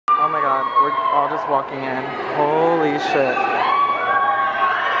god, we're all just walking in. Holy shit.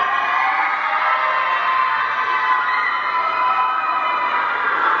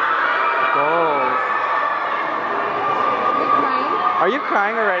 Goals. Are you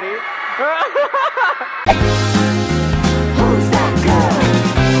crying already?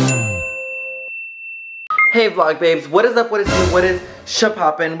 Hey vlog babes, what is up, what is new, what is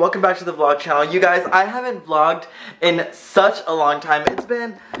shapoppin'? Welcome back to the vlog channel. You guys, I haven't vlogged in such a long time. It's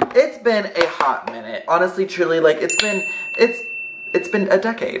been a hot minute. Honestly, truly, like it's been a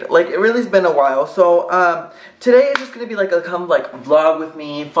decade. Like it really's been a while. So today is just gonna be like a come like vlog with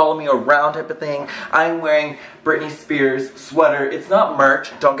me, follow me around type of thing. I'm wearing Britney Spears sweater. It's not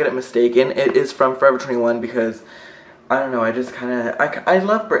merch, don't get it mistaken. It is from Forever 21 because I don't know, I just I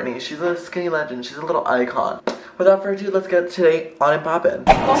love Britney. She's a skinny legend. She's a little icon. Without further ado, let's get today on and poppin'.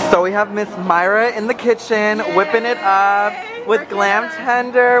 So we have Miss Myra in the kitchen, whipping it up with Glam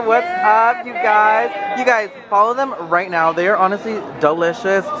Tender. What's up, you guys? You guys, follow them right now. They are honestly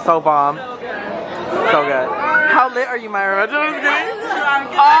delicious, so bomb, so good. How lit are you, Myra? Just kidding.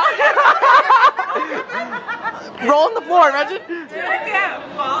 Roll on the floor, imagine.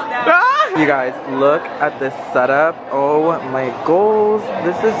 You guys, look at this setup. Oh my goals.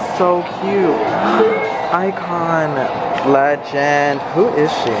 This is so cute. Icon. Legend. Who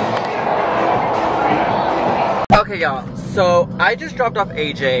is she? Okay, y'all. So I just dropped off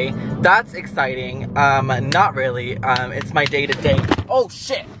AJ. That's exciting. Not really. It's my day-to-day. Oh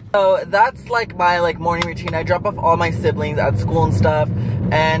shit. So that's like my morning routine. I drop off all my siblings at school and stuff.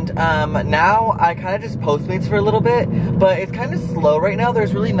 And now I kind of just Postmates for a little bit, but it's kind of slow right now.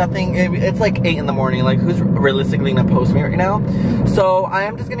 There's really nothing. It's like 8 in the morning. Like who's realistically gonna Postmate right now? So I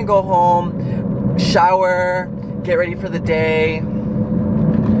am just gonna go home, shower, get ready for the day.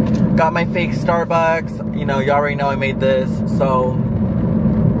 Got my fake Starbucks. You know, y'all already know I made this. So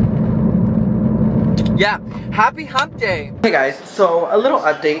yeah, happy hump day. Hey guys, so a little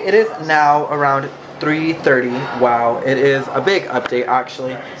update. It is now around 3:30. Wow, it is a big update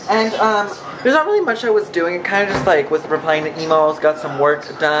actually. And there's not really much I was doing. I kind of just like was replying to emails, got some work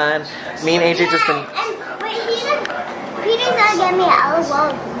done. Me and AJ just been. Peter's gonna get me an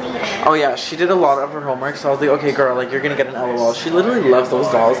LOL. Oh yeah, she did a lot of her homework, so I was like, okay girl, like you're gonna get an LOL. She literally loves those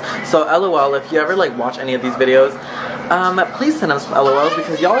dolls. So LOL, if you ever like watch any of these videos, please send us some LOLs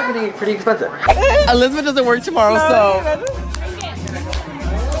because y'all are gonna get pretty expensive. Elizabeth doesn't work tomorrow, so.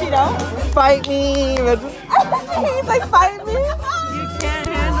 She don't? Fight me. He's like, fight me. You can't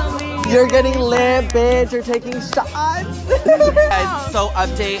handle me. You're getting lit, bitch. You're taking shots. Guys, so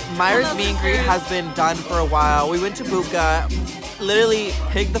update. Myra's meet and greet has been done for a while. We went to Buka. Literally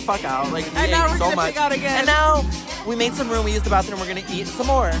pigged the fuck out. Like, we ate so much. And now we made some room. We used the bathroom. We're gonna eat some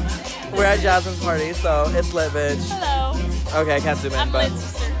more. We're at Jasmine's party, so it's lit, bitch. Hello. Okay, I can't zoom in, I'm but. lit,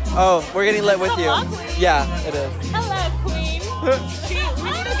 sister. Oh, we're getting lit with you. Queen? Yeah, it is. Hello, queen. We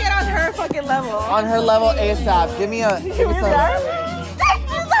need to get on her fucking level. On her level ASAP. Give me some. She's like,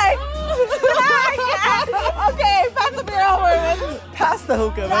 okay, pass the beer over. Pass the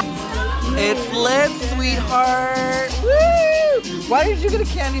hookah, man. It's lit, sweetheart. Woo! Why did you get a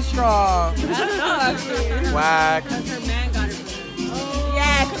candy straw? I don't know, actually. Whack. Because her man got it for me.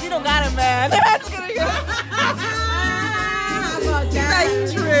 Yeah, because you don't got it, man. That's gonna get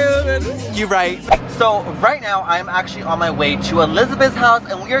That's true. You're right. So right now I'm actually on my way to Elizabeth's house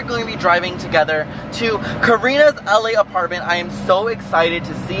and we are going to be driving together to Karina's LA apartment. I am so excited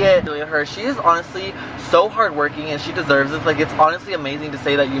to see it. Her, she is honestly so hardworking and she deserves this. Like it's honestly amazing to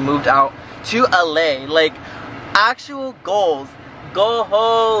say that you moved out to LA. Like actual goals. Go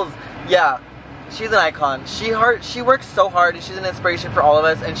holes. Yeah. She's an icon. She works so hard and she's an inspiration for all of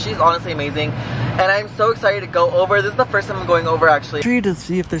us and she's honestly amazing. And I'm so excited to go over. This is the first time I'm going over actually. I'm to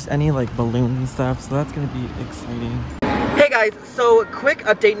see if there's any like balloons and stuff, so that's gonna be exciting. Hey guys, so quick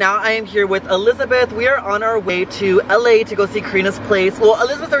update now. I am here with Elizabeth. We are on our way to LA to go see Karina's place. Well,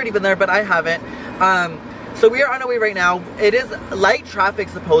 Elizabeth's already been there, but I haven't. So we are on our way right now. It is light traffic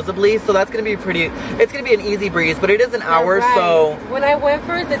supposedly, so that's gonna be it's gonna be an easy breeze, but it is an hour, right. So. When I went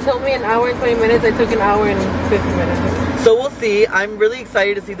first, it told me an hour and 20 minutes. I took an hour and 50 minutes. So we'll see. I'm really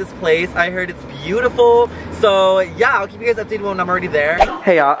excited to see this place. I heard it's beautiful. So yeah, I'll keep you guys updated when I'm already there.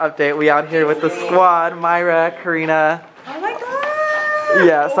 Hey y'all, update. We out here with the squad. Myra, Karina. Oh my god.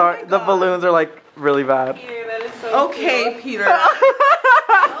 Yeah, sorry. The balloons are like really bad. Yeah, that is so Okay, cute. Peter.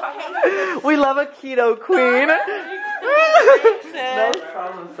 We love a keto queen. No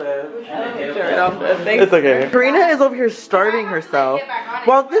problem, sis. Thanks. It's okay. Karina is over here starving herself.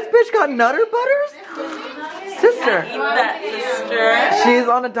 While this bitch got Nutter Butters? Sis sister. Eat that, sister. She's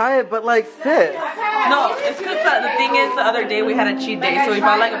on a diet, but like, sis. No, it's because the thing is, the other day we had a cheat day, so we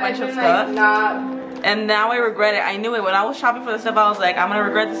bought like a bunch of stuff. And now I regret it. I knew it. When I was shopping for the stuff, I was like, I'm gonna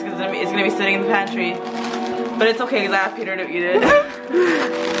regret this because it's gonna be sitting in the pantry. But it's okay because I have Peter to eat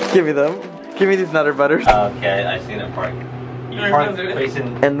it. Give me them. Give me these Nutter Butters. Okay, I seen it park. You park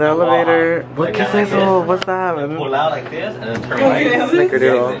facing in the elevator. wall, What like can that, say like so? this. What's that? Pull out like this and then turn right.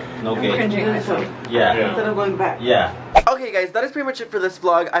 Snickerdoodle. No gate. Yeah. Instead of going back. Yeah. Okay guys, that is pretty much it for this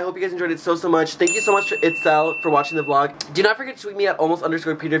vlog. I hope you guys enjoyed it so much. Thank you so much to Itzel for watching the vlog. Do not forget to tweet me at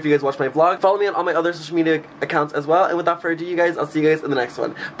almost_Peter if you guys watch my vlog. Follow me on all my other social media accounts as well. And without further ado, you guys, I'll see you guys in the next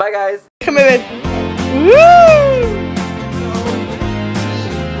one. Bye guys. Come in. Woo!